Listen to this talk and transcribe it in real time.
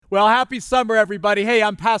Well, happy summer, everybody. Hey,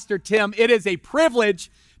 I'm Pastor Tim. It is a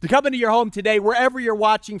privilege to come into your home today, wherever you're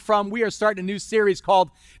watching from. We are starting a new series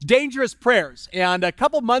called Dangerous Prayers. And a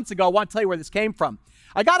couple months ago, I want to tell you where this came from.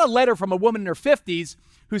 I got a letter from a woman in her 50s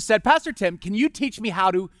who said, Pastor Tim, can you teach me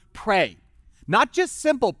how to pray? Not just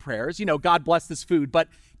simple prayers, God bless this food, but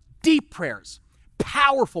deep prayers,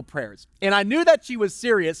 powerful prayers. And I knew that she was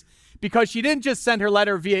serious because she didn't just send her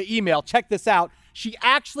letter via email. Check this out. She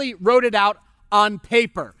actually wrote it out on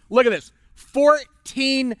paper. Look at this,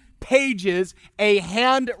 14 pages, a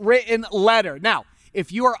handwritten letter. Now, if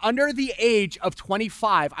you are under the age of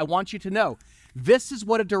 25, I want you to know, this is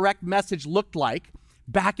what a direct message looked like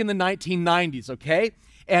back in the 1990s, okay?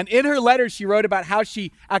 And in her letter, she wrote about how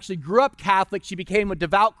she actually grew up Catholic. She became a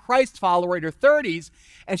devout Christ follower in her 30s,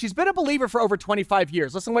 and she's been a believer for over 25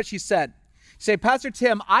 years. Listen to what she said. She said, Pastor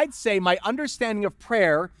Tim, I'd say my understanding of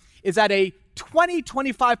prayer is at a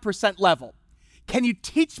 20-25% level. Can you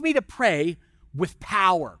teach me to pray with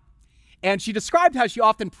power? And she described how she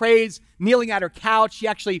often prays kneeling at her couch. She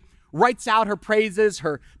actually writes out her praises,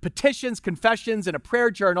 her petitions, confessions in a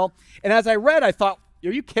prayer journal. And as I read, I thought,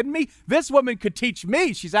 are you kidding me? This woman could teach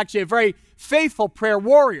me. She's actually a very faithful prayer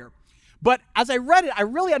warrior. But as I read it, I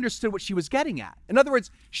really understood what she was getting at. In other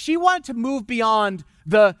words, she wanted to move beyond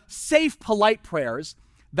the safe, polite prayers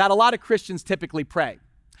that a lot of Christians typically pray.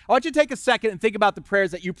 I want you to take a second and think about the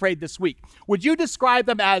prayers that you prayed this week. Would you describe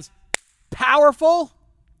them as powerful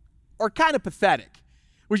or kind of pathetic?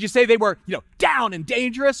 Would you say they were, down and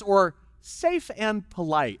dangerous, or safe and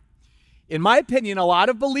polite? In my opinion, a lot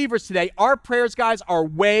of believers today, our prayers, guys, are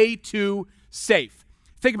way too safe.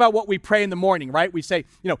 Think about what we pray in the morning, right? We say,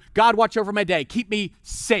 God, watch over my day. Keep me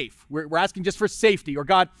safe. We're asking just for safety. Or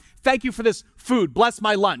God, thank you for this food. Bless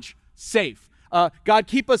my lunch. Safe. God,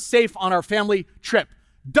 keep us safe on our family trip.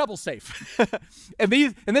 Double safe. In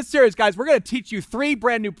this series, guys, we're going to teach you 3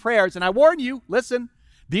 brand new prayers. And I warn you, listen,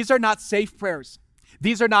 these are not safe prayers.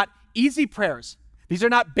 These are not easy prayers. These are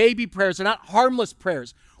not baby prayers. They're not harmless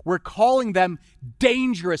prayers. We're calling them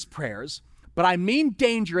dangerous prayers, but I mean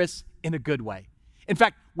dangerous in a good way. In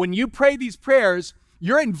fact, when you pray these prayers,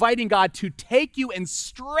 you're inviting God to take you and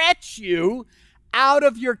stretch you out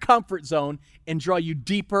of your comfort zone and draw you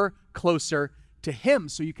deeper, closer to Him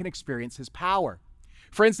so you can experience His power.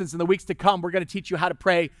 For instance, in the weeks to come, we're going to teach you how to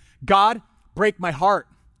pray, God, break my heart.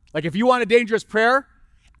 Like if you want a dangerous prayer,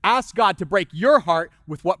 ask God to break your heart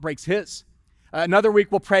with what breaks His. Another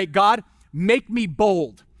week we'll pray, God, make me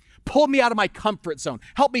bold. Pull me out of my comfort zone.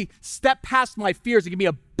 Help me step past my fears and give me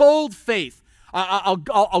a bold faith. I'll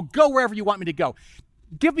go wherever you want me to go.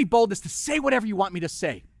 Give me boldness to say whatever you want me to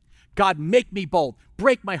say. God, make me bold.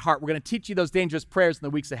 Break my heart. We're going to teach you those dangerous prayers in the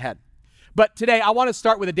weeks ahead. But today, I want to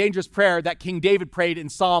start with a dangerous prayer that King David prayed in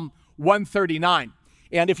Psalm 139.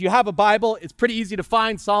 And if you have a Bible, it's pretty easy to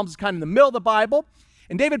find. Psalms is kind of in the middle of the Bible.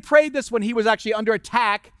 And David prayed this when he was actually under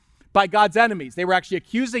attack by God's enemies. They were actually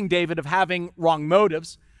accusing David of having wrong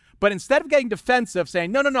motives. But instead of getting defensive,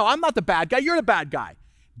 saying, no, I'm not the bad guy, you're the bad guy,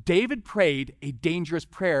 David prayed a dangerous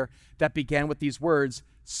prayer that began with these words,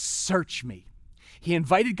 search me. He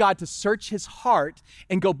invited God to search his heart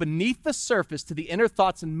and go beneath the surface to the inner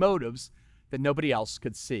thoughts and motives that nobody else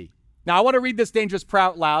could see. Now, I want to read this dangerous prayer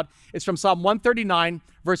out loud. It's from Psalm 139,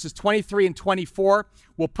 verses 23 and 24.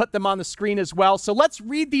 We'll put them on the screen as well. So let's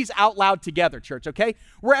read these out loud together, church, okay?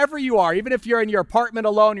 Wherever you are, even if you're in your apartment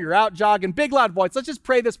alone, you're out jogging, big loud voice, let's just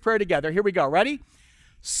pray this prayer together. Here we go. Ready?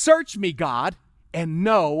 Search me, God, and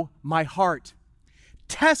know my heart.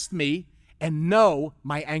 Test me and know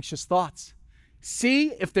my anxious thoughts. See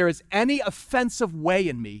if there is any offensive way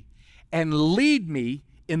in me, and lead me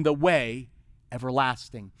in the way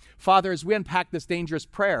everlasting. Father, as we unpack this dangerous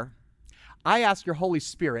prayer, I ask your Holy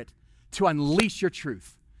Spirit to unleash your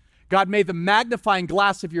truth. God, may the magnifying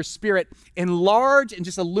glass of your Spirit enlarge and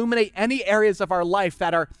just illuminate any areas of our life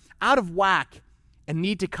that are out of whack and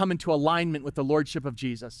need to come into alignment with the Lordship of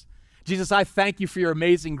Jesus. Jesus, I thank you for your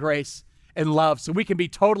amazing grace and love so we can be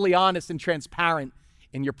totally honest and transparent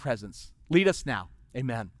in your presence. Lead us now.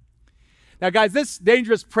 Amen. Now, guys, this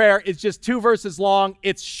dangerous prayer is just 2 verses long.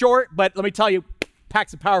 It's short, but let me tell you,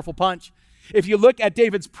 packs a powerful punch. If you look at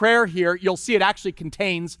David's prayer here, you'll see it actually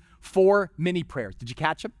contains 4 mini prayers. Did you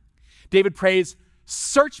catch them? David prays,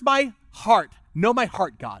 search my heart, know my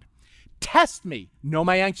heart, God. Test me, know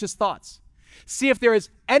my anxious thoughts. See if there is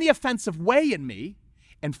any offensive way in me.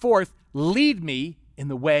 And 4th, lead me in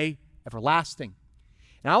the way everlasting.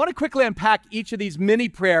 Now, I want to quickly unpack each of these mini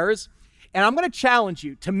prayers. And I'm going to challenge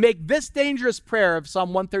you to make this dangerous prayer of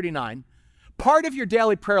Psalm 139 part of your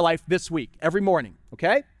daily prayer life this week, every morning,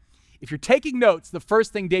 okay? If you're taking notes, the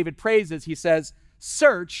first thing David prays is he says,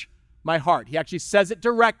 search my heart. He actually says it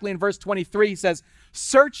directly in verse 23. He says,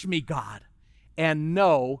 search me, God, and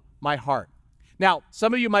know my heart. Now,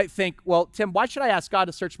 some of you might think, well, Tim, why should I ask God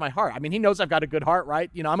to search my heart? I mean, he knows I've got a good heart, right?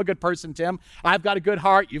 I'm a good person, Tim. I've got a good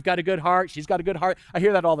heart. You've got a good heart. She's got a good heart. I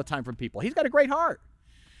hear that all the time from people. He's got a great heart.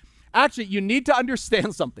 Actually, you need to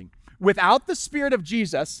understand something. Without the Spirit of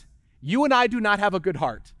Jesus, you and I do not have a good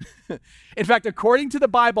heart. In fact, according to the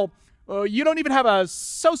Bible, you don't even have a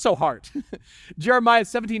so-so heart. Jeremiah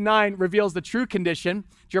 17:9 reveals the true condition.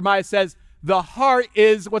 Jeremiah says, the heart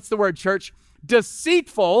is, what's the word, church?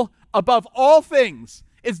 Deceitful above all things.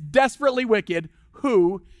 It's desperately wicked.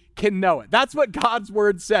 Who can know it? That's what God's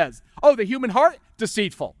word says. Oh, the human heart?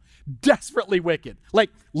 Deceitful. Desperately wicked.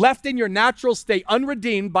 Like left in your natural state,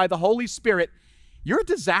 unredeemed by the Holy Spirit, you're a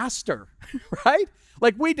disaster, right?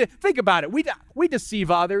 Like think about it. We deceive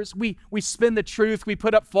others. We spin the truth. We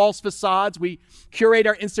put up false facades. We curate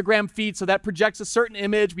our Instagram feed so that projects a certain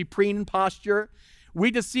image. We preen and posture.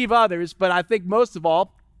 We deceive others, but I think most of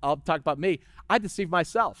all, I'll talk about me, I deceive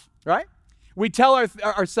myself, right? We tell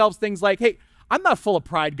ourselves things like, hey, I'm not full of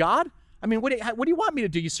pride, God. I mean, what do you want me to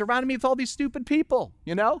do? You surrounded me with all these stupid people,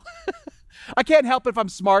 I can't help it if I'm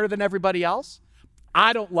smarter than everybody else.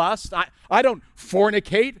 I don't lust. I don't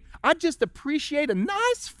fornicate. I just appreciate a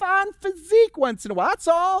nice, fine physique once in a while. That's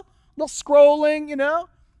all. A little scrolling,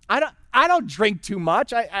 I don't drink too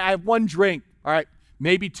much. I have one drink. All right,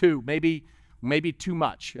 maybe two, maybe too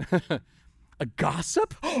much. A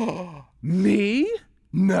gossip? Me?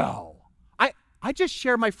 No. I just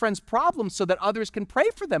share my friends' problems so that others can pray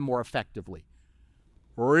for them more effectively.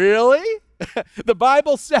 Really? The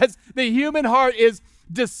Bible says the human heart is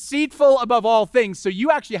deceitful above all things. So you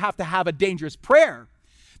actually have to have a dangerous prayer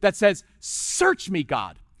that says, search me,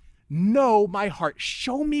 God. Know my heart.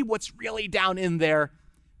 Show me what's really down in there,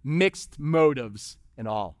 mixed motives and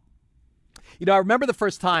all. I remember the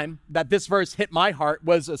first time that this verse hit my heart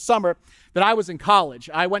was a summer that I was in college.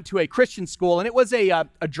 I went to a Christian school, and it was a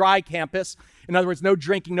dry campus. In other words, no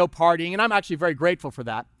drinking, no partying, and I'm actually very grateful for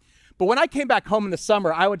that. But when I came back home in the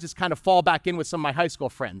summer, I would just kind of fall back in with some of my high school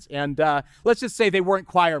friends. And let's just say they weren't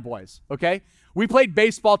choir boys, okay? We played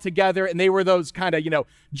baseball together, and they were those kind of,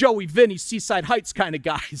 Joey, Vinny, Seaside Heights kind of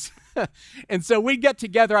guys. And so we'd get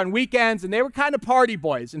together on weekends, and they were kind of party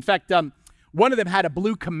boys. In fact, one of them had a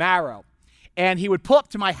blue Camaro. And he would pull up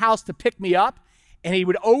to my house to pick me up, and he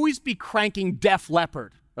would always be cranking Def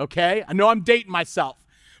Leppard, okay? I know I'm dating myself,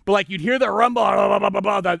 but like you'd hear the rumble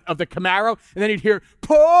of the Camaro, and then you'd hear,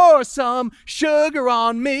 pour some sugar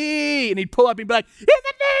on me, and he'd pull up and be like, in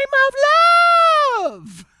the name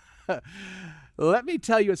of love. Let me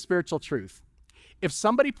tell you a spiritual truth. If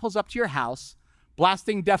somebody pulls up to your house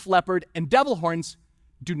blasting Def Leppard and devil horns,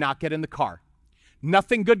 do not get in the car.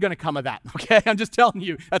 Nothing good going to come of that, okay? I'm just telling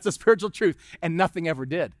you, that's a spiritual truth, and nothing ever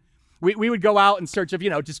did. We would go out in search of,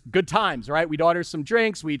 just good times, right? We'd order some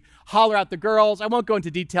drinks, we'd holler at the girls. I won't go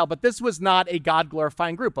into detail, but this was not a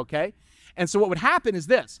God-glorifying group, okay? And so what would happen is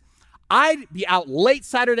this. I'd be out late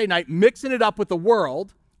Saturday night mixing it up with the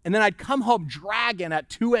world, and then I'd come home dragging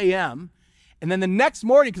at 2 a.m., and then the next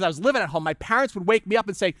morning, because I was living at home, my parents would wake me up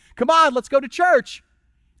and say, come on, let's go to church.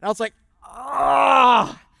 And I was like,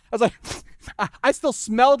 I still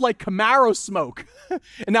smelled like Camaro smoke.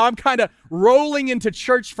 And now I'm kind of rolling into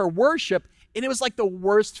church for worship. And it was like the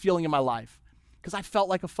worst feeling in my life because I felt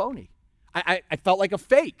like a phony. I felt like a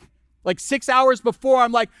fake. Like 6 hours before,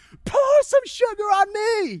 I'm like, pour some sugar on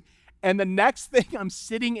me. And the next thing, I'm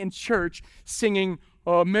sitting in church singing,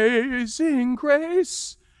 Amazing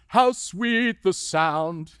Grace, how sweet the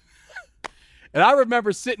sound. And I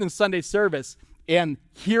remember sitting in Sunday service and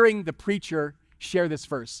hearing the preacher share this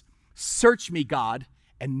verse. Search me, God,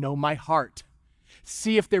 and know my heart.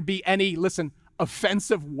 See if there be any,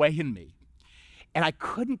 offensive way in me. And I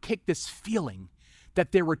couldn't kick this feeling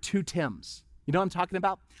that there were two Tims. You know what I'm talking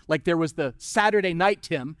about? Like there was the Saturday night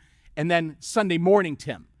Tim and then Sunday morning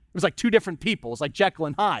Tim. It was like two different people. It was like Jekyll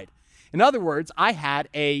and Hyde. In other words, I had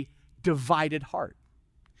a divided heart.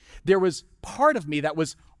 There was part of me that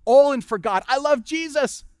was all in for God. I love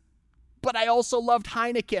Jesus, but I also loved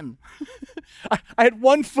Heineken. I had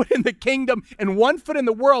one foot in the kingdom and one foot in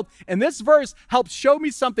the world. And this verse helps show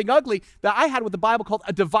me something ugly that I had with the Bible called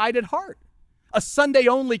a divided heart. A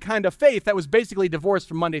Sunday-only kind of faith that was basically divorced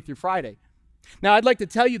from Monday through Friday. Now, I'd like to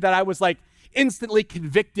tell you that I was like instantly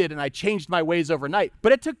convicted and I changed my ways overnight,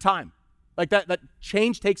 but it took time. Like that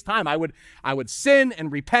change takes time. I would sin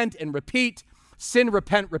and repent and repeat, sin,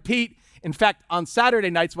 repent, repeat. In fact, on Saturday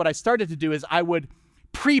nights, what I started to do is I would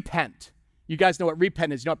prepent. You guys know what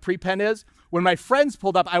repent is. You know what prepent is? When my friends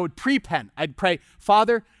pulled up, I would prepent. I'd pray,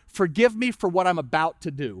 Father, forgive me for what I'm about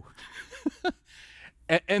to do.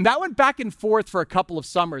 And that went back and forth for a couple of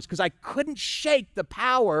summers because I couldn't shake the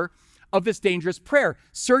power of this dangerous prayer.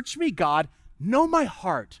 Search me, God, know my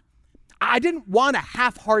heart. I didn't want a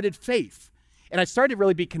half-hearted faith. And I started to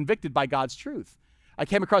really be convicted by God's truth. I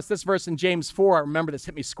came across this verse in James 4. I remember this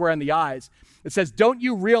hit me square in the eyes. It says, don't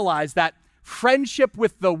you realize that friendship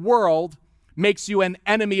with the world makes you an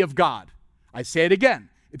enemy of God? I say it again.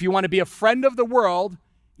 If you want to be a friend of the world,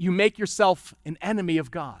 you make yourself an enemy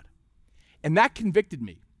of God. And that convicted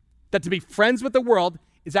me, that to be friends with the world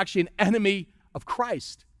is actually an enemy of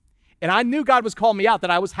Christ. And I knew God was calling me out, that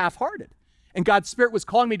I was half-hearted. And God's Spirit was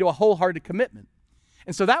calling me to a wholehearted commitment.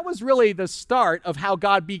 And so that was really the start of how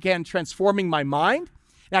God began transforming my mind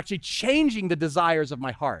and actually changing the desires of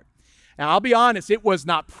my heart. Now, I'll be honest, it was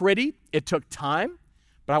not pretty. It took time.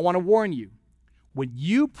 But I want to warn you, when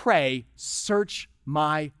you pray, search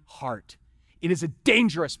my heart. It is a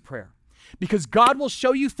dangerous prayer because God will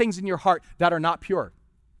show you things in your heart that are not pure.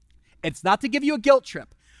 It's not to give you a guilt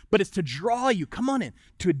trip, but it's to draw you, come on in,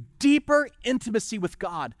 to a deeper intimacy with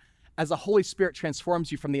God as the Holy Spirit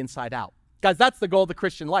transforms you from the inside out. Guys, that's the goal of the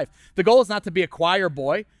Christian life. The goal is not to be a choir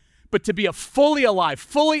boy, but to be a fully alive,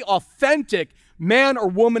 fully authentic man or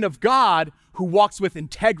woman of God who walks with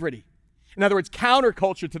integrity. In other words,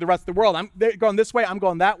 counterculture to the rest of the world. They're going this way, I'm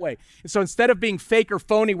going that way. And so instead of being fake or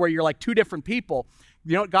phony where you're like two different people,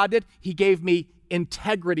 you know what God did? He gave me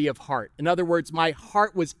integrity of heart. In other words, my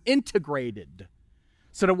heart was integrated.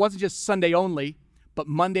 So that it wasn't just Sunday only, but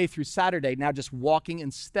Monday through Saturday, now just walking in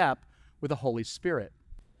step with the Holy Spirit.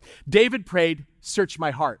 David prayed, search my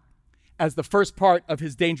heart, as the first part of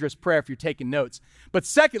his dangerous prayer, if you're taking notes. But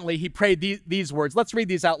secondly, he prayed these words. Let's read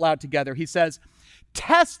these out loud together. He says,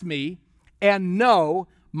 test me and know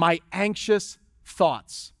my anxious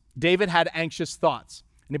thoughts. David had anxious thoughts.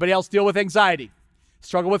 Anybody else deal with anxiety?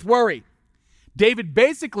 Struggle with worry? David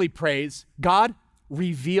basically prays, God,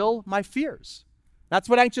 reveal my fears. That's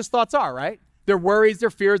what anxious thoughts are, right? They're worries, they're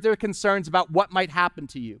fears, they're concerns about what might happen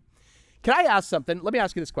to you. Can I ask something? Let me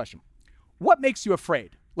ask you this question. What makes you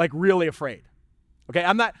afraid? Like really afraid? Okay,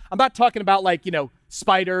 I'm not talking about like,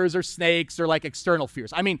 spiders or snakes or like external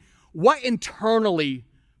fears. I mean, what internally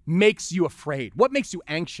makes you afraid? What makes you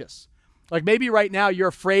anxious? Like maybe right now you're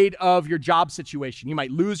afraid of your job situation. You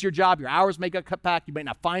might lose your job, your hours may get cut back, you might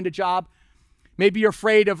not find a job. Maybe you're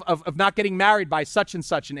afraid of not getting married by such and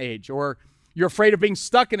such an age, or you're afraid of being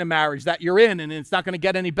stuck in a marriage that you're in and it's not going to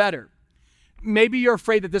get any better. Maybe you're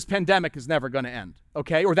afraid that this pandemic is never going to end,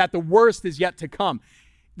 okay? Or that the worst is yet to come.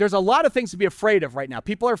 There's a lot of things to be afraid of right now.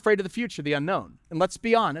 People are afraid of the future, the unknown. And let's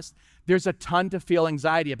be honest, there's a ton to feel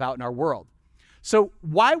anxiety about in our world. So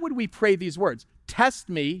why would we pray these words? Test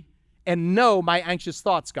me and know my anxious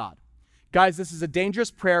thoughts, God. Guys, this is a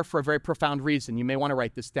dangerous prayer for a very profound reason. You may want to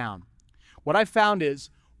write this down. What I found is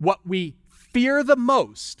what we fear the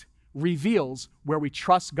most reveals where we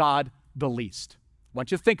trust God the least. I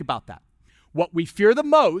want you to think about that. What we fear the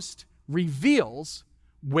most reveals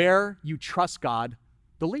where you trust God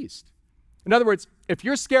the least. In other words, if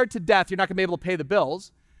you're scared to death, you're not going to be able to pay the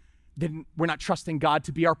bills, then we're not trusting God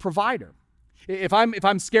to be our provider. If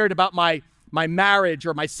I'm scared about my marriage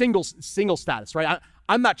or my single status, right?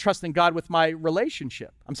 I'm not trusting God with my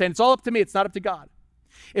relationship. I'm saying it's all up to me. It's not up to God.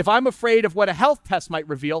 If I'm afraid of what a health test might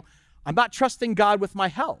reveal, I'm not trusting God with my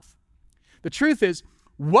health. The truth is,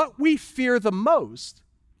 what we fear the most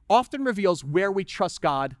often reveals where we trust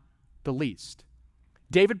God the least.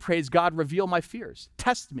 David prays, God, reveal my fears.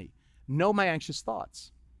 Test me. Know my anxious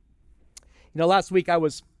thoughts. Last week I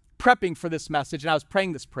was prepping for this message and I was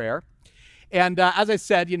praying this prayer. And as I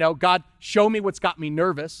said, God, show me what's got me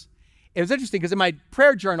nervous. It was interesting because in my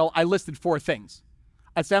prayer journal, I listed 4 things.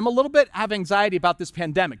 I said, I'm a little bit have anxiety about this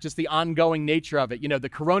pandemic, just the ongoing nature of it. The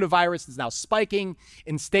coronavirus is now spiking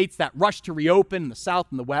in states that rush to reopen in the South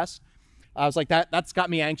and the West. I was like, that's got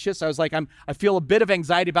me anxious. I was like, I feel a bit of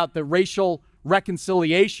anxiety about the racial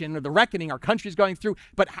reconciliation or the reckoning our country's going through,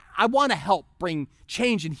 but I want to help bring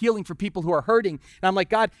change and healing for people who are hurting. And I'm like,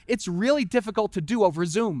 God, it's really difficult to do over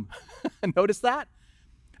Zoom. Notice that?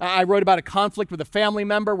 I wrote about a conflict with a family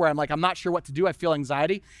member where I'm like, I'm not sure what to do. I feel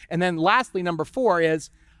anxiety. And then lastly, number 4 is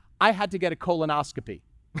I had to get a colonoscopy.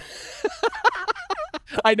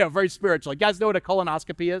 I know, very spiritual. You guys know what a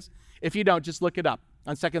colonoscopy is? If you don't, just look it up.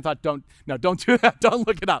 On second thought, don't do that. Don't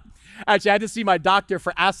look it up. Actually, I had to see my doctor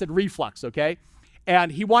for acid reflux, okay?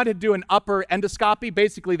 And he wanted to do an upper endoscopy.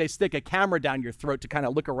 Basically, they stick a camera down your throat to kind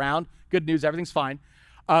of look around. Good news, everything's fine.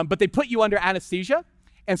 But they put you under anesthesia.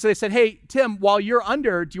 And so they said, hey, Tim, while you're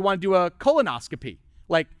under, do you want to do a colonoscopy?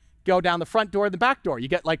 Like, go down the front door and the back door. You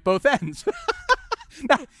get, like, both ends.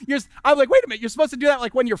 Now, I'm like, wait a minute, you're supposed to do that,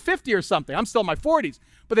 like, when you're 50 or something. I'm still in my 40s.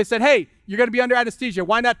 but they said, hey, you're going to be under anesthesia.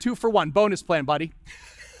 Why not 2 for 1? Bonus plan, buddy.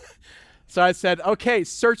 So I said, okay,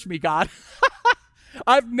 search me, God.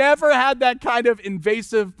 I've never had that kind of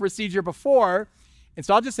invasive procedure before. And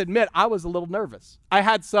so I'll just admit, I was a little nervous. I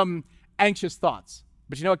had some anxious thoughts.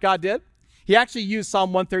 But you know what God did? He actually used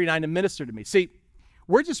Psalm 139 to minister to me. See,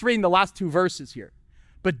 we're just reading the last 2 verses here.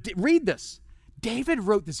 But read this. David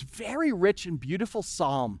wrote this very rich and beautiful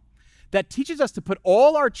psalm that teaches us to put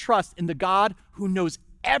all our trust in the God who knows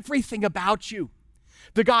everything about you,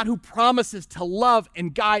 the God who promises to love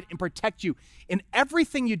and guide and protect you in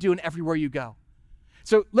everything you do and everywhere you go.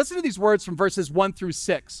 So listen to these words from verses 1 through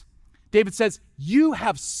 6. David says, you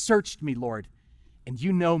have searched me, Lord, and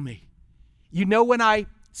you know me. You know when I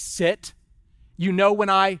sit. You know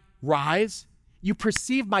when I rise. You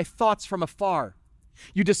perceive my thoughts from afar.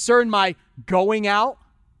 You discern my going out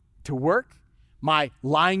to work, my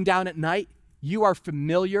lying down at night. You are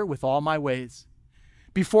familiar with all my ways.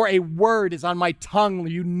 Before a word is on my tongue,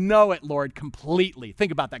 you know it, Lord, completely.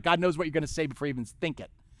 Think about that. God knows what you're going to say before you even think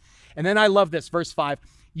it. And then I love this, verse 5.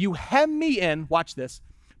 You hem me in, watch this,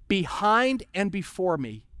 behind and before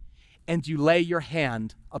me, and you lay your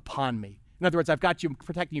hand upon me. In other words, I've got you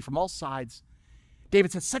protecting you from all sides.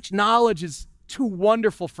 David says, such knowledge is too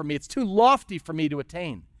wonderful for me. It's too lofty for me to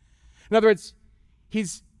attain. In other words,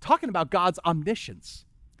 he's talking about God's omniscience.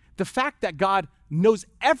 The fact that God knows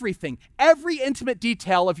everything, every intimate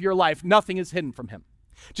detail of your life, nothing is hidden from him.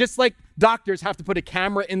 Just like doctors have to put a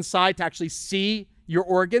camera inside to actually see your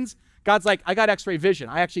organs, God's like, I got x-ray vision.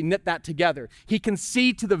 I actually knit that together. He can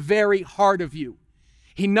see to the very heart of you.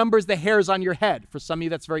 He numbers the hairs on your head. For some of you,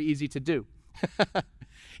 that's very easy to do.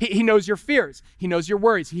 He knows your fears. He knows your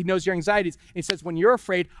worries. He knows your anxieties. And he says, when you're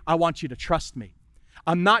afraid, I want you to trust me.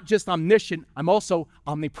 I'm not just omniscient, I'm also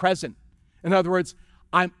omnipresent. In other words,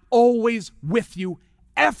 I'm always with you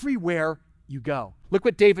everywhere you go. Look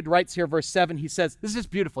what David writes here, verse 7. He says, this is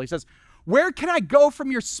beautiful. He says, where can I go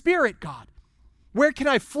from your spirit, God? Where can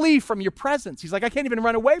I flee from your presence? He's like, I can't even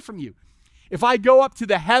run away from you. If I go up to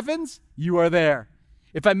the heavens, you are there.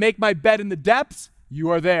 If I make my bed in the depths, you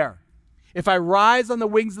are there. If I rise on the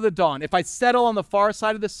wings of the dawn, if I settle on the far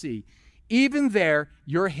side of the sea, even there,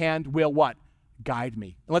 your hand will what? Guide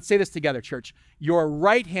me. And let's say this together, church. Your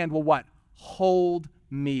right hand will what? Hold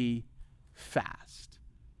me fast.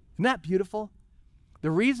 Isn't that beautiful?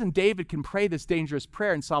 The reason David can pray this dangerous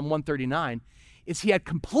prayer in Psalm 139 is he had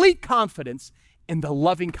complete confidence in the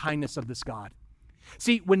loving kindness of this God.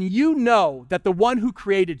 See, when you know that the one who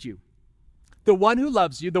created you, the one who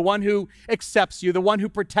loves you, the one who accepts you, the one who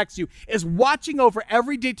protects you, is watching over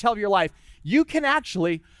every detail of your life, you can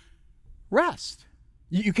actually rest.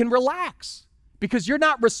 You can relax because you're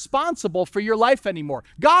not responsible for your life anymore.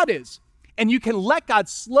 God is. And you can let God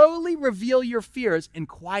slowly reveal your fears and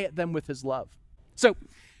quiet them with his love. So,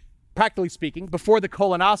 practically speaking, before the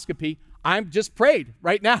colonoscopy, I'm just prayed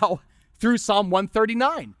right now through Psalm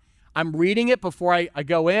 139. I'm reading it before I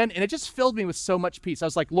go in, and it just filled me with so much peace. I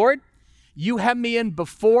was like, Lord, you hem me in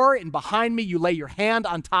before and behind me. You lay your hand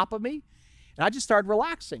on top of me. And I just started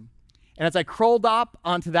relaxing. And as I crawled up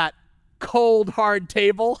onto that cold, hard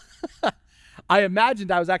table, I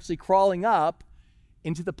imagined I was actually crawling up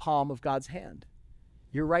into the palm of God's hand.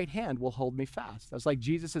 Your right hand will hold me fast. I was like,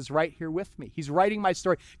 Jesus is right here with me. He's writing my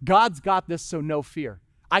story. God's got this, so no fear.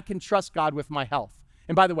 I can trust God with my health.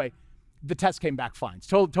 And by the way, the test came back fine. It's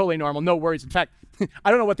totally normal, no worries. In fact, I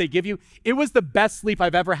don't know what they give you. It was the best sleep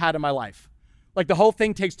I've ever had in my life. Like the whole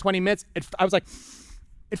thing takes 20 minutes. I was like,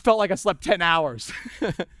 it felt like I slept 10 hours.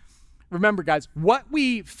 Remember, guys, what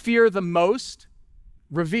we fear the most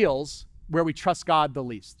reveals where we trust God the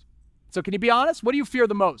least. So can you be honest? What do you fear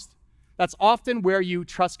the most? That's often where you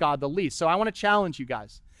trust God the least. So I want to challenge you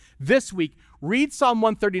guys. This week, read Psalm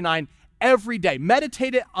 139 every day.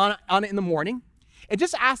 Meditate on it in the morning. And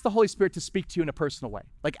just ask the Holy Spirit to speak to you in a personal way.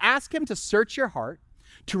 Like ask him to search your heart,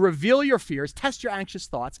 to reveal your fears, test your anxious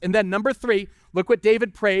thoughts. And then number 3, look what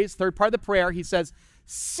David prays, third part of the prayer. He says,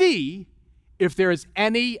 see if there is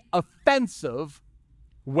any offensive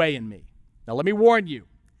way in me. Now let me warn you,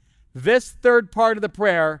 this third part of the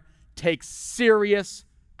prayer takes serious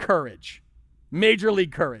courage, major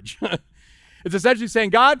league courage. It's essentially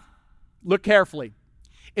saying, God, look carefully.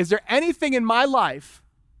 Is there anything in my life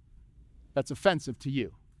that's offensive to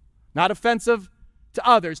you? Not offensive to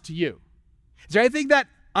others, to you. Is there anything that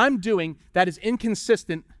I'm doing that is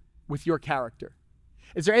inconsistent with your character?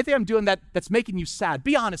 Is there anything I'm doing that's making you sad?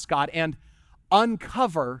 Be honest, God, and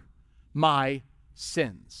uncover my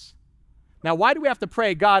sins. Now, why do we have to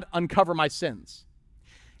pray, God, uncover my sins?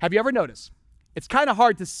 Have you ever noticed? It's kind of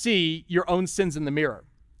hard to see your own sins in the mirror.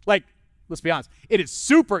 Like, Let's be honest. It is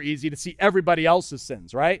super easy to see everybody else's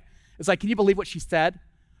sins, right? It's like, can you believe what she said?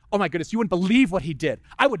 Oh my goodness, you wouldn't believe what he did.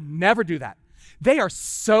 I would never do that. They are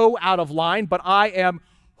so out of line, but I am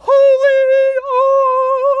holy.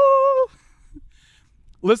 Oh.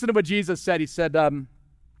 Listen to what Jesus said. He said,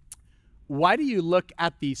 why do you look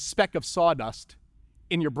at the speck of sawdust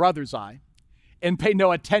in your brother's eye and pay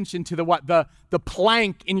no attention to the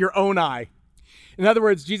plank in your own eye? In other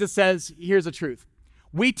words, Jesus says, here's the truth.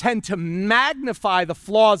 We tend to magnify the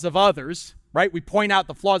flaws of others, right? We point out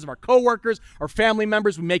the flaws of our coworkers, our family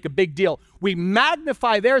members. We make a big deal. We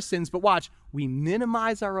magnify their sins, but watch, we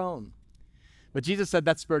minimize our own. But Jesus said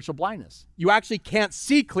that's spiritual blindness. You actually can't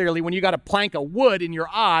see clearly when you got a plank of wood in your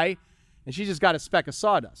eye and she just got a speck of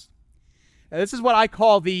sawdust. Now, this is what I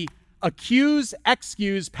call the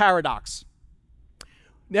accuse-excuse paradox.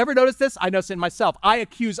 Never noticed this? I noticed it in myself. I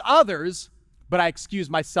accuse others, but I excuse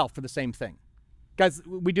myself for the same thing. Guys,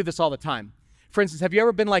 we do this all the time. For instance, have you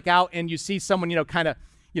ever been like out and you see someone, kind of,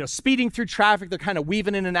 speeding through traffic, they're kind of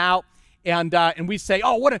weaving in and out, and we say,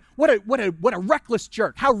 oh, what a reckless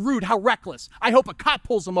jerk. How rude, how reckless. I hope a cop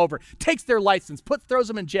pulls them over, takes their license, throws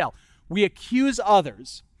them in jail. We accuse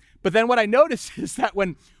others. But then what I notice is that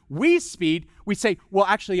when we speed, we say, well,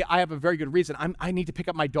 actually, I have a very good reason. I need to pick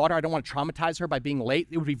up my daughter. I don't want to traumatize her by being late.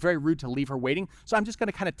 It would be very rude to leave her waiting. So I'm just going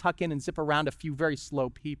to kind of tuck in and zip around a few very slow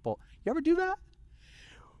people. You ever do that?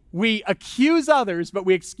 We accuse others, but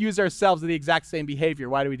we excuse ourselves of the exact same behavior.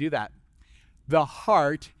 Why do we do that? The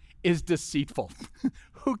heart is deceitful.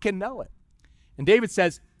 Who can know it? And David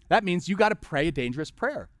says, that means you got to pray a dangerous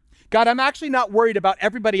prayer. God, I'm actually not worried about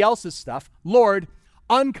everybody else's stuff. Lord,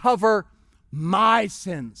 uncover my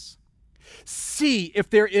sins. See if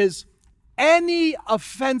there is any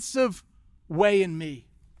offensive way in me.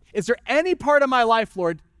 Is there any part of my life,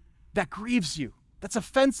 Lord, that grieves you, that's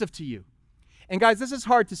offensive to you? And guys, this is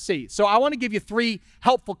hard to see. So I want to give you 3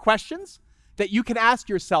 helpful questions that you can ask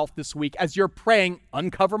yourself this week as you're praying,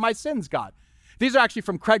 uncover my sins, God. These are actually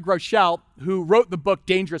from Craig Groeschel, who wrote the book,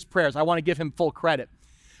 Dangerous Prayers. I want to give him full credit.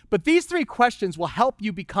 But these 3 questions will help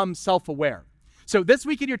you become self-aware. So this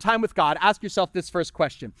week in your time with God, ask yourself this first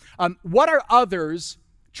question. What are others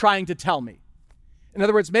trying to tell me? In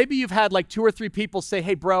other words, maybe you've had like 2 or 3 people say,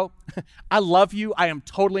 hey, bro, I love you. I am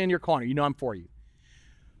totally in your corner. You know I'm for you.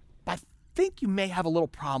 But I think you may have a little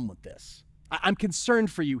problem with this. I'm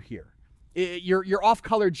concerned for you here. Your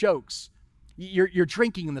off-color jokes. You're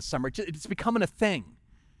drinking in the summer. It's becoming a thing.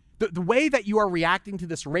 The way that you are reacting to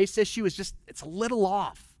this race issue is just, it's a little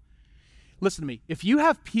off. Listen to me. If you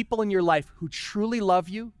have people in your life who truly love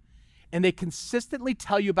you and they consistently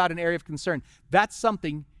tell you about an area of concern, that's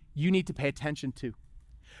something you need to pay attention to.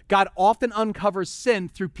 God often uncovers sin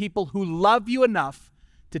through people who love you enough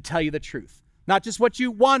to tell you the truth. Not just what you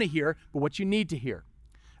want to hear, but what you need to hear.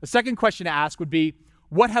 A second question to ask would be,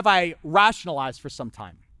 what have I rationalized for some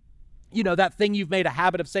time? That thing you've made a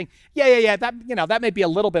habit of saying, yeah, that may be a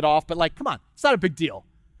little bit off, but like, come on, it's not a big deal.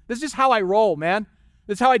 This is just how I roll, man.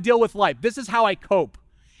 This is how I deal with life. This is how I cope.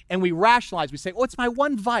 And we rationalize. We say, oh, it's my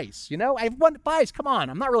one vice. I have one vice. Come on,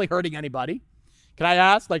 I'm not really hurting anybody. Can I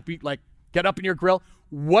ask, get up in your grill,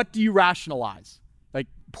 what do you rationalize? Like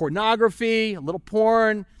pornography, a little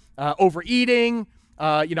porn, overeating,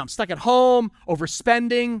 I'm stuck at home,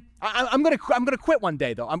 overspending. I'm gonna quit one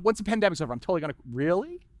day, though. Once the pandemic's over, I'm totally gonna,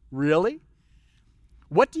 Really?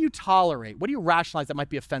 What do you tolerate? What do you rationalize that might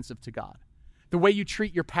be offensive to God? The way you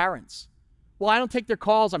treat your parents. Well, I don't take their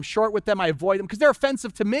calls. I'm short with them. I avoid them because they're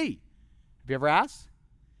offensive to me. Have you ever asked?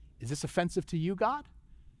 Is this offensive to you, God?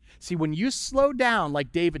 See, when you slow down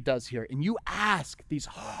like David does here and you ask these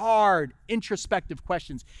hard, introspective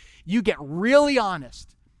questions, you get really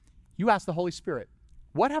honest. You ask the Holy Spirit,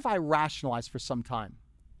 what have I rationalized for some time?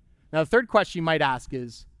 Now, the third question you might ask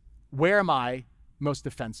is, where am I most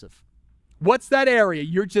offensive? What's that area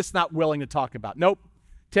you're just not willing to talk about? Nope.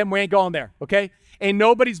 Tim, we ain't going there, okay? Ain't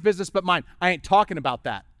nobody's business but mine. I ain't talking about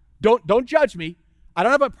that. Don't judge me. I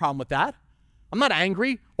don't have a problem with that. I'm not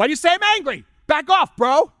angry. Why do you say I'm angry? Back off,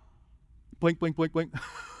 bro. Blink, blink, blink, blink.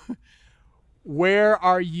 Where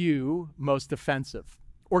are you most offensive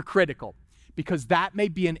or critical? Because that may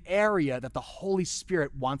be an area that the Holy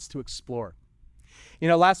Spirit wants to explore.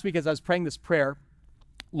 Last week as I was praying this prayer,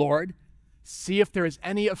 Lord, see if there is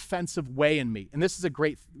any offensive way in me. And this is a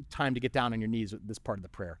great time to get down on your knees with this part of the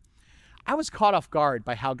prayer. I was caught off guard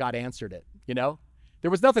by how God answered it,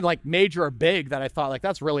 There was nothing like major or big that I thought like,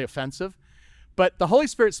 that's really offensive. But the Holy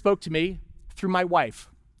Spirit spoke to me through my wife,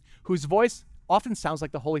 whose voice often sounds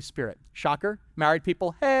like the Holy Spirit. Shocker, married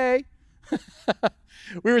people, hey.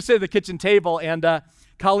 We were sitting at the kitchen table and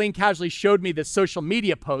Colleen casually showed me this social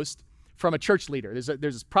media post from a church leader. There's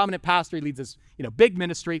this prominent pastor. He leads this, big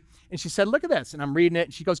ministry. And she said, look at this. And I'm reading it.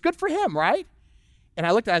 And she goes, good for him, right? And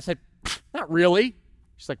I looked at it. I said, not really.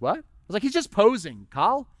 She's like, what? I was like, he's just posing,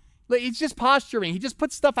 Kyle. Like, he's just posturing. He just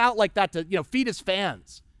puts stuff out like that to, feed his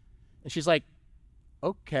fans. And she's like,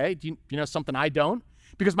 okay, do you know something I don't?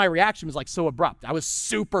 Because my reaction was like so abrupt. I was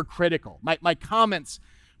super critical. My comments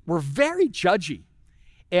were very judgy.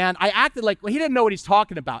 And I acted like, well, he didn't know what he's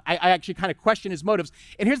talking about. I actually kind of questioned his motives.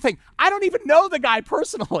 And here's the thing. I don't even know the guy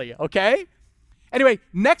personally, okay? Anyway,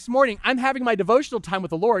 next morning, I'm having my devotional time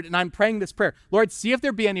with the Lord, and I'm praying this prayer. Lord, see if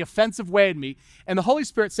there be any offensive way in me. And the Holy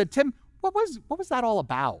Spirit said, Tim, what was that all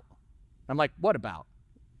about? I'm like, what about?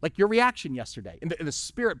 Like your reaction yesterday. And the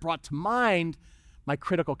Spirit brought to mind my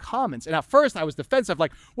critical comments. And at first, I was defensive,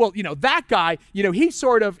 like, well, that guy, he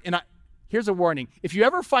sort of, here's a warning. If you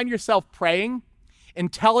ever find yourself praying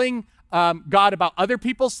and telling God about other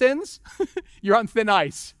people's sins, you're on thin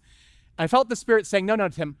ice. I felt the Spirit saying, no,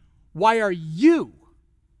 Tim, why are you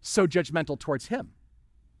so judgmental towards him?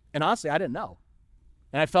 And honestly, I didn't know.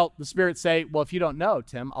 And I felt the Spirit say, well, if you don't know,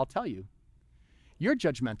 Tim, I'll tell you. You're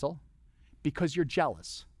judgmental because you're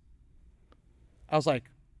jealous. I was like,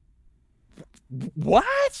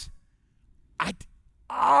 what?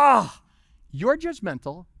 You're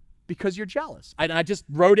judgmental because you're jealous. I just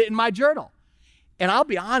wrote it in my journal. And I'll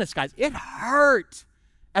be honest, guys, it hurt.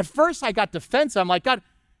 At first, I got defensive. I'm like, God,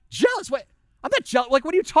 jealous? What? I'm not jealous. Like,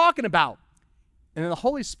 what are you talking about? And then the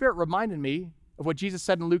Holy Spirit reminded me of what Jesus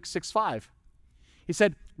said in Luke 6:5. He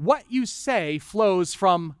said, what you say flows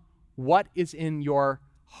from what is in your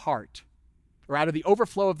heart. Or out of the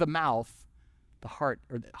overflow of the mouth, the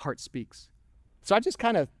heart speaks. So I just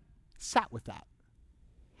kind of sat with that.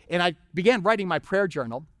 And I began writing my prayer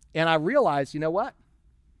journal. And I realized, you know what?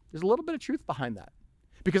 There's a little bit of truth behind that.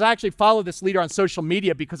 Because I actually follow this leader on social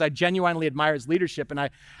media because I genuinely admire his leadership. And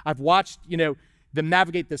I've watched, them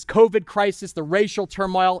navigate this COVID crisis, the racial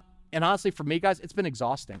turmoil. And honestly, for me, guys, it's been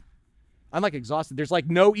exhausting. I'm exhausted. There's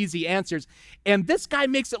no easy answers. And this guy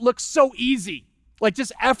makes it look so easy,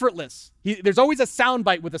 just effortless. There's always a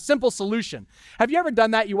soundbite with a simple solution. Have you ever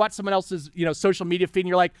done that? You watch someone else's, social media feed and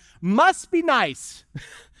you're like, must be nice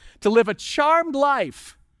to live a charmed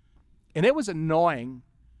life. And it was annoying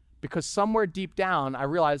because somewhere deep down, I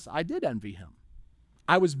realized I did envy him.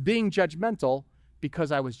 I was being judgmental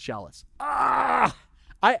because I was jealous. I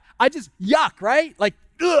just, yuck, right?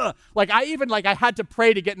 Ugh. I had to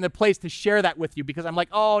pray to get in the place to share that with you because I'm like,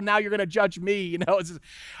 oh, now you're going to judge me.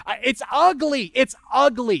 It's ugly. It's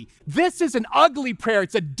ugly. This is an ugly prayer.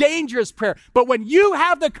 It's a dangerous prayer. But when you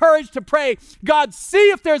have the courage to pray, God,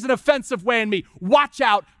 see if there's an offensive way in me. Watch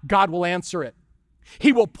out. God will answer it.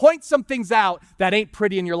 He will point some things out that ain't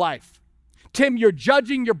pretty in your life. Tim, you're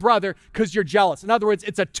judging your brother because you're jealous. In other words,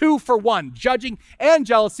 it's a 2-for-1. Judging and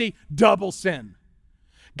jealousy, double sin.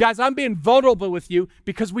 Guys, I'm being vulnerable with you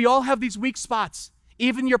because we all have these weak spots.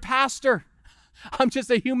 Even your pastor. I'm just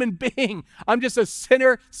a human being. I'm just a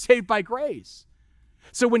sinner saved by grace.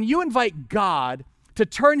 So when you invite God to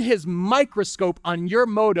turn his microscope on your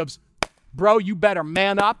motives, bro, you better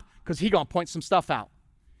man up because he's going to point some stuff out.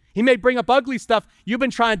 He may bring up ugly stuff you've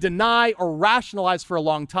been trying to deny or rationalize for a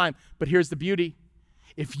long time. But here's the beauty.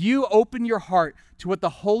 If you open your heart to what the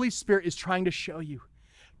Holy Spirit is trying to show you,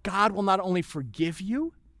 God will not only forgive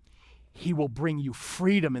you, he will bring you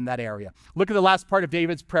freedom in that area. Look at the last part of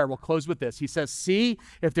David's prayer. We'll close with this. He says, see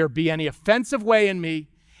if there be any offensive way in me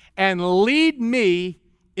and lead me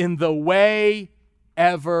in the way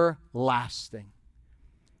everlasting.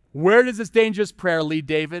 Where does this dangerous prayer lead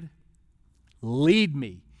David? Lead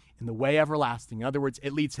me in the way everlasting. In other words,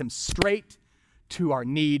 it leads him straight to our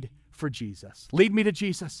need for Jesus. Lead me to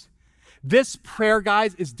Jesus. This prayer,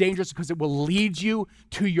 guys, is dangerous because it will lead you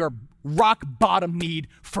to your rock bottom need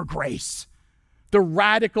for grace. The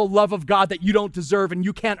radical love of God that you don't deserve and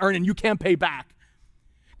you can't earn and you can't pay back.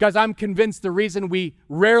 Guys, I'm convinced the reason we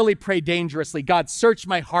rarely pray dangerously, God, search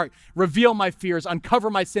my heart, reveal my fears, uncover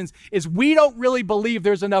my sins, is we don't really believe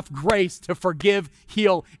there's enough grace to forgive,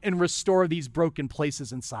 heal, and restore these broken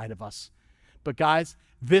places inside of us. But guys,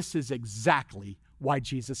 this is exactly why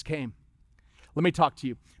Jesus came. Let me talk to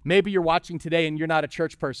you. Maybe you're watching today and you're not a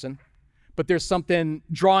church person, but there's something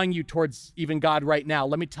drawing you towards even God right now.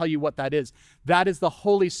 Let me tell you what that is. That is the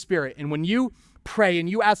Holy Spirit. And when you pray and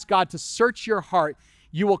you ask God to search your heart,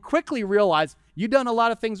 you will quickly realize you've done a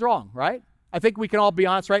lot of things wrong, right? I think we can all be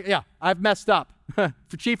honest, right? Yeah, I've messed up.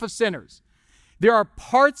 For chief of sinners. There are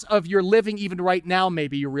parts of your living even right now,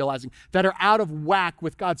 maybe you're realizing, that are out of whack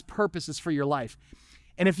with God's purposes for your life.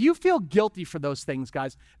 And if you feel guilty for those things,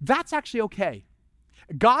 guys, that's actually okay.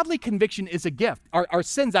 Godly conviction is a gift. Our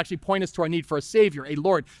sins actually point us to our need for a Savior, a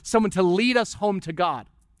Lord, someone to lead us home to God.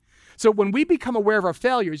 So when we become aware of our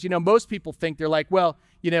failures, most people think they're like, well,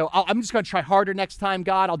 I'm just going to try harder next time,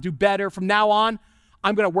 God. I'll do better. From now on,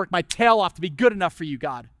 I'm going to work my tail off to be good enough for you,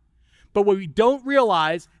 God. But what we don't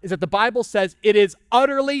realize is that the Bible says it is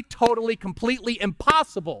utterly, totally, completely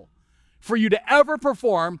impossible for you to ever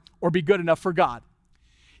perform or be good enough for God.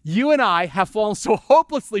 You and I have fallen so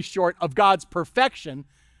hopelessly short of God's perfection,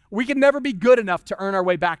 we can never be good enough to earn our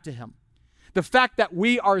way back to him. The fact that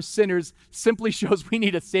we are sinners simply shows we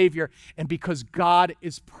need a Savior, and because God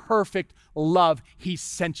is perfect love, he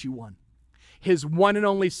sent you one. His one and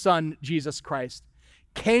only Son, Jesus Christ,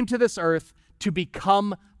 came to this earth to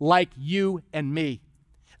become like you and me.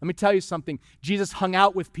 Let me tell you something. Jesus hung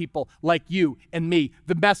out with people like you and me,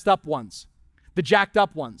 the messed up ones, the jacked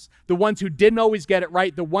up ones, the ones who didn't always get it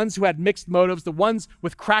right, the ones who had mixed motives, the ones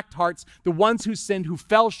with cracked hearts, the ones who sinned, who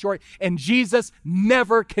fell short, and Jesus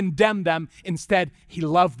never condemned them. Instead, he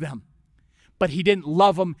loved them. But he didn't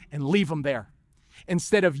love them and leave them there.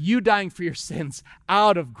 Instead of you dying for your sins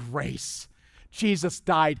out of grace, Jesus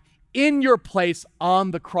died in your place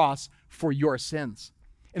on the cross for your sins.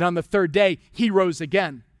 And on the third day, he rose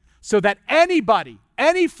again, so that anybody,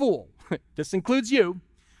 any fool, this includes you,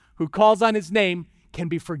 who calls on his name can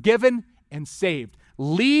be forgiven and saved.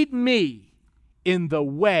 Lead me in the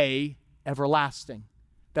way everlasting.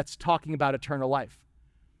 That's talking about eternal life.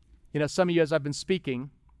 Some of you, as I've been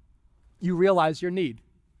speaking, you realize your need.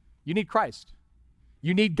 You need Christ.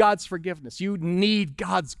 You need God's forgiveness. You need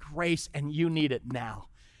God's grace, and you need it now.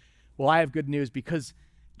 Well, I have good news. Because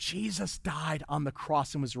Jesus died on the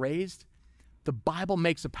cross and was raised, the Bible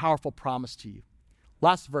makes a powerful promise to you.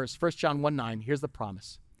 Last verse, 1 John 1:9, here's the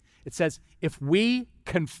promise. It says, if we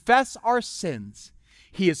confess our sins,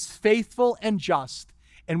 he is faithful and just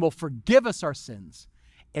and will forgive us our sins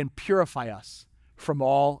and purify us from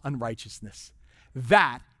all unrighteousness.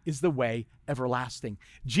 That is the way everlasting.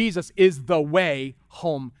 Jesus is the way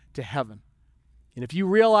home to heaven. And if you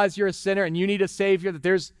realize you're a sinner and you need a Savior, that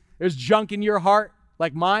there's junk in your heart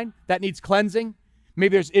like mine that needs cleansing,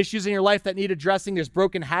 maybe there's issues in your life that need addressing, there's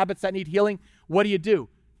broken habits that need healing, what do?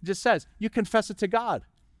 It just says, you confess it to God.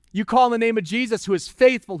 You call on the name of Jesus, who is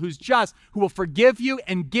faithful, who's just, who will forgive you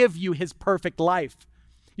and give you his perfect life.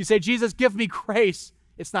 You say, Jesus, give me grace.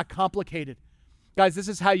 It's not complicated. Guys, this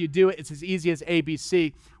is how you do it. It's as easy as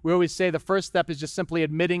ABC. We always say the first step is just simply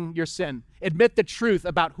admitting your sin. Admit the truth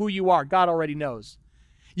about who you are. God already knows.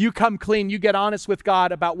 You come clean. You get honest with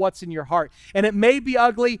God about what's in your heart. And it may be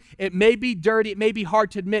ugly. It may be dirty. It may be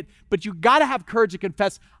hard to admit. But you got to have courage to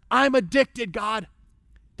confess, I'm addicted, God.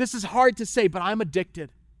 This is hard to say, but I'm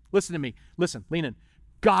addicted. Listen to me. Listen, lean in.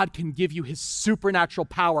 God can give you his supernatural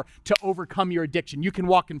power to overcome your addiction. You can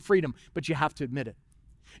walk in freedom, but you have to admit it.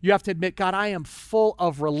 You have to admit, God, I am full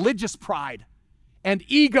of religious pride and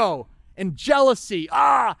ego and jealousy.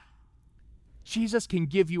 Jesus can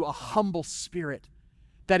give you a humble spirit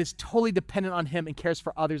that is totally dependent on him and cares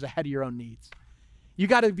for others ahead of your own needs. You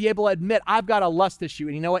got to be able to admit, I've got a lust issue,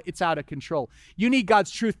 and you know what? It's out of control. You need God's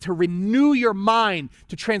truth to renew your mind,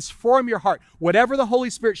 to transform your heart. Whatever the Holy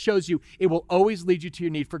Spirit shows you, it will always lead you to your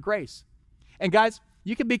need for grace. And guys,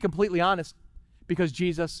 you can be completely honest because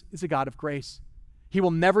Jesus is a God of grace. He will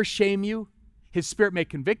never shame you. His Spirit may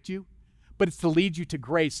convict you, but it's to lead you to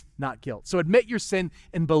grace, not guilt. So admit your sin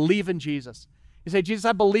and believe in Jesus. You say, Jesus,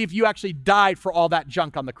 I believe you actually died for all that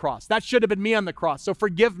junk on the cross. That should have been me on the cross, so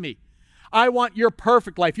forgive me. I want your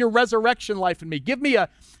perfect life, your resurrection life in me. Give me a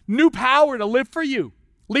new power to live for you.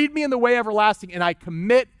 Lead me in the way everlasting, and I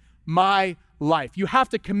commit my life. You have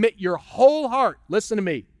to commit your whole heart. Listen to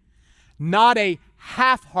me. Not a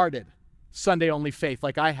half-hearted Sunday-only faith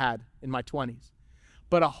like I had in my 20s,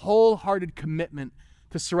 but a wholehearted commitment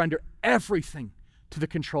to surrender everything to the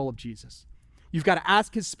control of Jesus. You've got to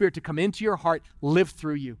ask his Spirit to come into your heart, live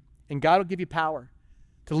through you, and God will give you power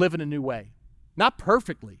to live in a new way. Not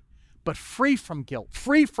perfectly, but free from guilt,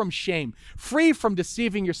 free from shame, free from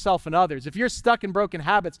deceiving yourself and others. If you're stuck in broken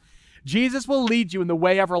habits, Jesus will lead you in the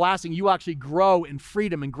way everlasting. You will actually grow in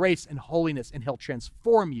freedom and grace and holiness, and he'll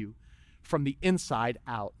transform you from the inside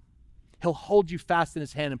out. He'll hold you fast in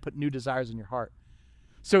his hand and put new desires in your heart.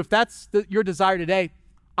 So if that's your desire today,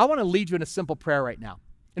 I want to lead you in a simple prayer right now.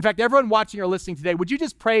 In fact, everyone watching or listening today, would you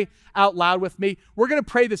just pray out loud with me? We're going to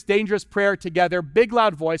pray this dangerous prayer together, big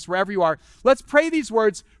loud voice, wherever you are. Let's pray these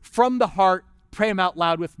words from the heart. Pray them out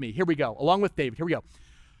loud with me. Here we go, along with David. Here we go.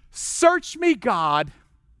 Search me, God,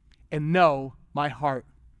 and know my heart.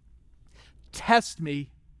 Test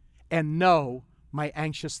me and know my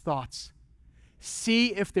anxious thoughts.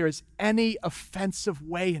 See if there is any offensive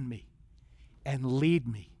way in me, and lead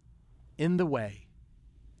me in the way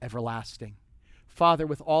everlasting. Father,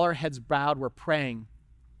 with all our heads bowed, we're praying.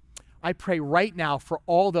 I pray right now for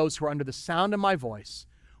all those who are under the sound of my voice.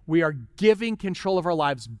 We are giving control of our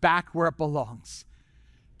lives back where it belongs,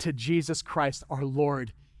 to Jesus Christ, our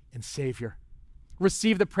Lord and Savior.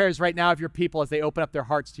 Receive the prayers right now of your people as they open up their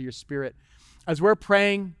hearts to your Spirit. As we're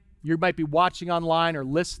praying, you might be watching online or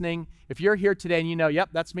listening. If you're here today and you know, yep,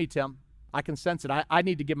 that's me, Tim. I can sense it. I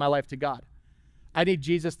need to give my life to God. I need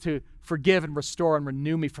Jesus to forgive and restore and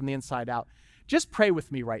renew me from the inside out. Just pray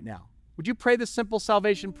with me right now. Would you pray this simple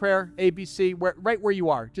salvation prayer, ABC, right where you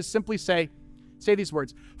are? Just simply say these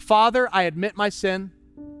words. Father, I admit my sin.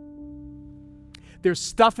 There's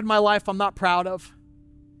stuff in my life I'm not proud of.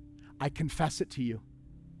 I confess it to you.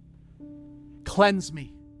 Cleanse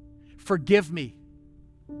me. Forgive me.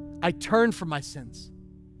 I turn from my sins.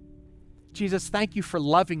 Jesus, thank you for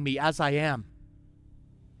loving me as I am,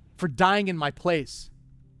 for dying in my place.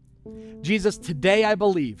 Jesus, today I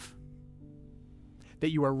believe that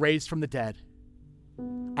you are raised from the dead.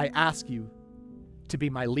 I ask you to be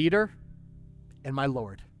my leader and my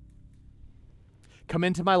Lord. Come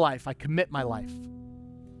into my life. I commit my life.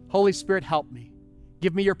 Holy Spirit, help me.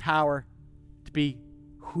 Give me your power to be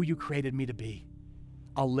who you created me to be.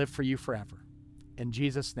 I'll live for you forever. In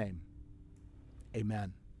Jesus' name,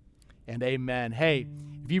 amen and amen. Hey,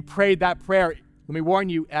 if you prayed that prayer, let me warn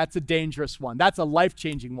you, that's a dangerous one. That's a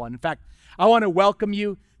life-changing one. In fact, I want to welcome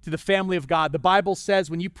you to the family of God. The Bible says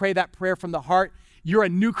when you pray that prayer from the heart, you're a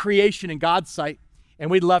new creation in God's sight,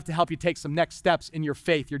 and we'd love to help you take some next steps in your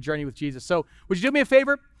faith, your journey with Jesus. So would you do me a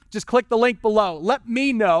favor? Just click the link below. Let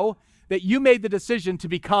me know that you made the decision to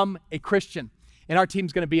become a Christian, and our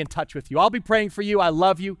team's going to be in touch with you. I'll be praying for you. I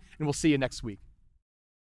love you, and we'll see you next week.